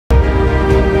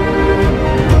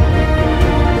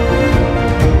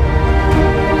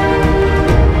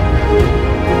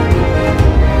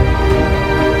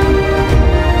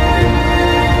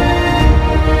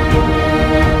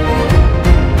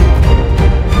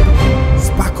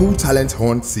Sparkle Talent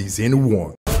Hunt Season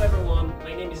 1. Hello everyone,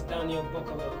 my name is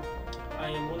Bokolo. I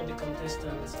am one of the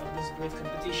contestants of this great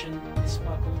competition, the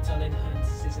Sparkle Talent Hunt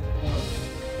Season 1.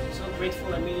 I'm so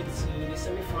grateful I made it to the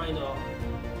semi-final,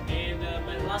 and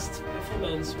my last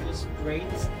performance was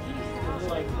great.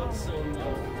 Although I got some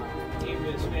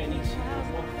areas where I need to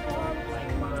work on,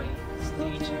 like my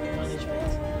stage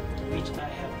management, which I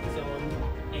have done,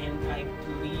 and I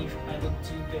believe I will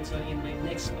do better in my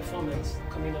next performance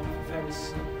coming up very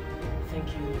soon. Thank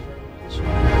you very much.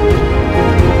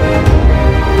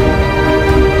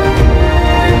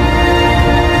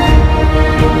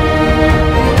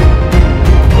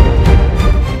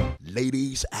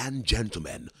 Ladies and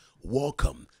gentlemen,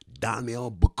 welcome Daniel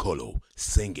Bokolo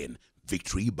singing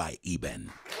Victory by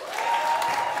Eben.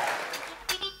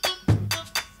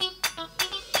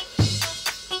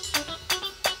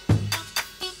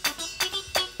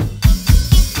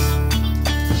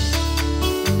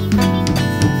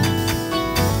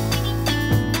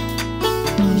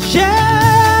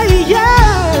 Yeah,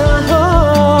 yeah,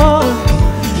 oh,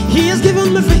 He has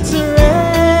given me victory.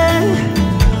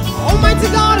 Almighty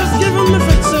God has given me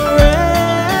victory.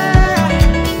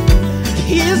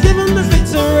 He has given me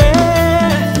victory.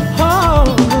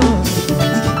 Oh,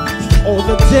 all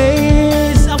the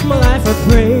days of my life I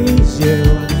praise you.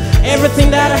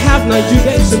 Everything that I have now you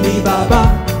gave to me, Baba.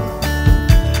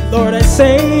 Lord, I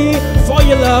say for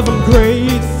your love I'm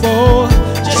grateful.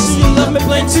 You love me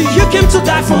plenty, you came to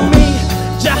die for me.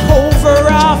 Jehovah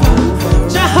Rapha,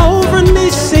 Jehovah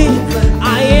Nissi,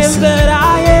 I am that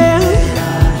I am.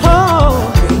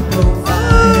 Oh,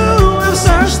 I've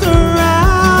searched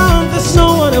around, there's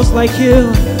no one else like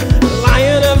you.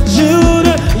 Lion of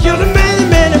Judah, you're the man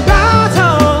in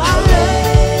battle.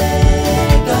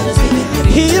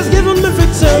 He has given me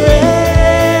victory.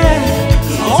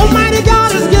 Almighty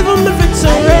God has given me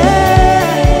victory.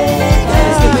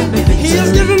 He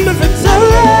has given me victory.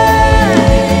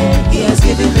 He has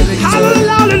given me victory.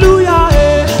 Hallelujah,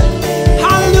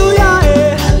 hallelujah,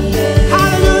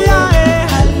 hallelujah,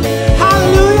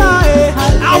 hallelujah.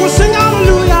 I will sing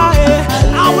hallelujah,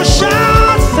 I will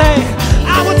shout, say, I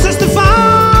will testify.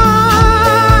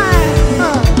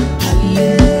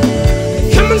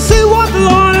 Come and see what the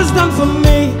Lord has done for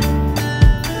me.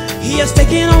 He has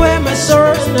taken away my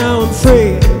sorrows, now I'm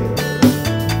free.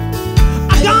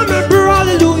 I got my bro,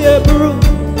 hallelujah, bro.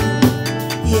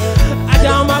 I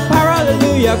got my para,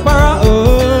 hallelujah, para,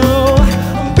 oh.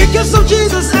 Because of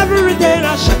Jesus, every day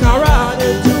I shakara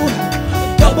and do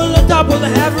double the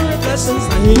heavenly blessings I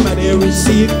him and they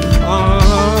receive.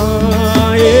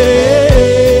 Yeah.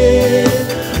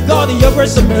 God, your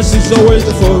grace and mercy is always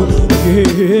the foe.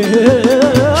 Yeah.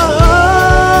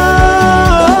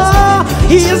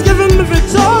 He has given me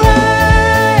victory.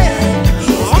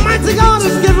 Almighty God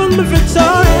has given me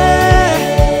victory.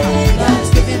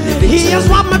 He has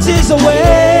wiped my tears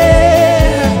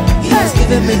away. He has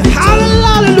given me victory.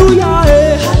 Hallelujah,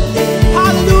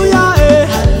 hallelujah,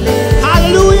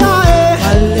 hallelujah,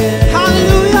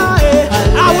 hallelujah.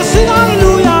 I will sing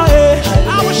hallelujah,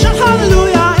 I will shout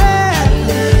hallelujah,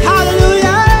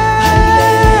 hallelujah.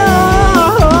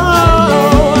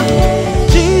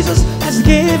 Jesus has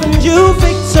given you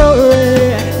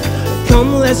victory.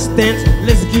 Come, let's dance,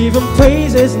 let's give him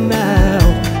praises now.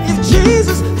 If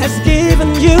Jesus has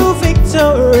given you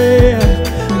victory,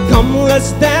 come,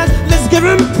 let's dance, let's give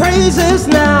him praises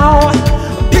now.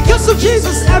 Because of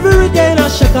Jesus, every day now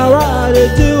shakara they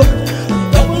do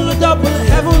double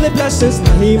heavenly blessings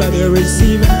now him and they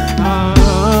receive.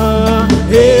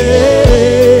 Yeah.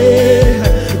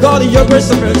 God, your grace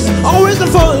and mercy always to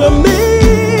follow me.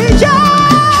 Yeah.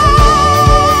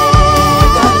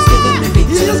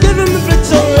 He has given me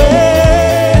victory.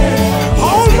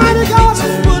 Almighty God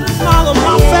has put a smile on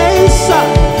my face.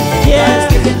 Yeah,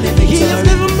 He has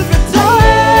given me victory.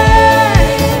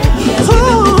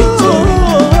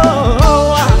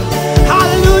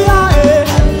 Hallelujah,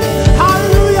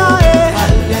 hallelujah.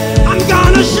 I'm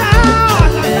gonna shout,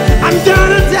 I'm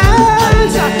gonna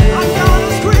dance, I'm gonna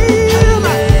scream.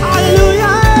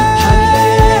 Hallelujah.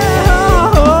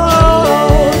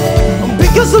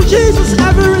 Because of Jesus,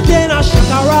 every day I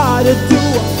shakara to do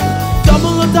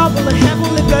double the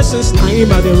heavenly blessings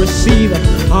time I they receive.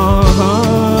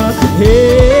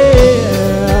 Yeah.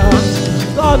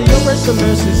 God, your grace and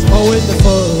mercy is always the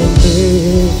follow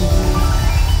me.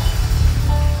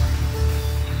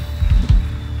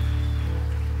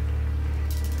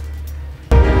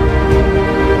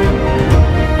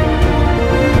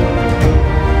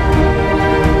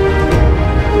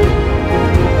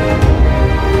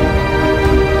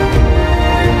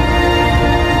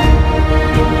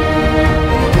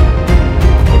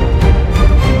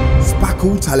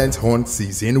 Sparkle Talent Hunt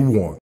Season 1.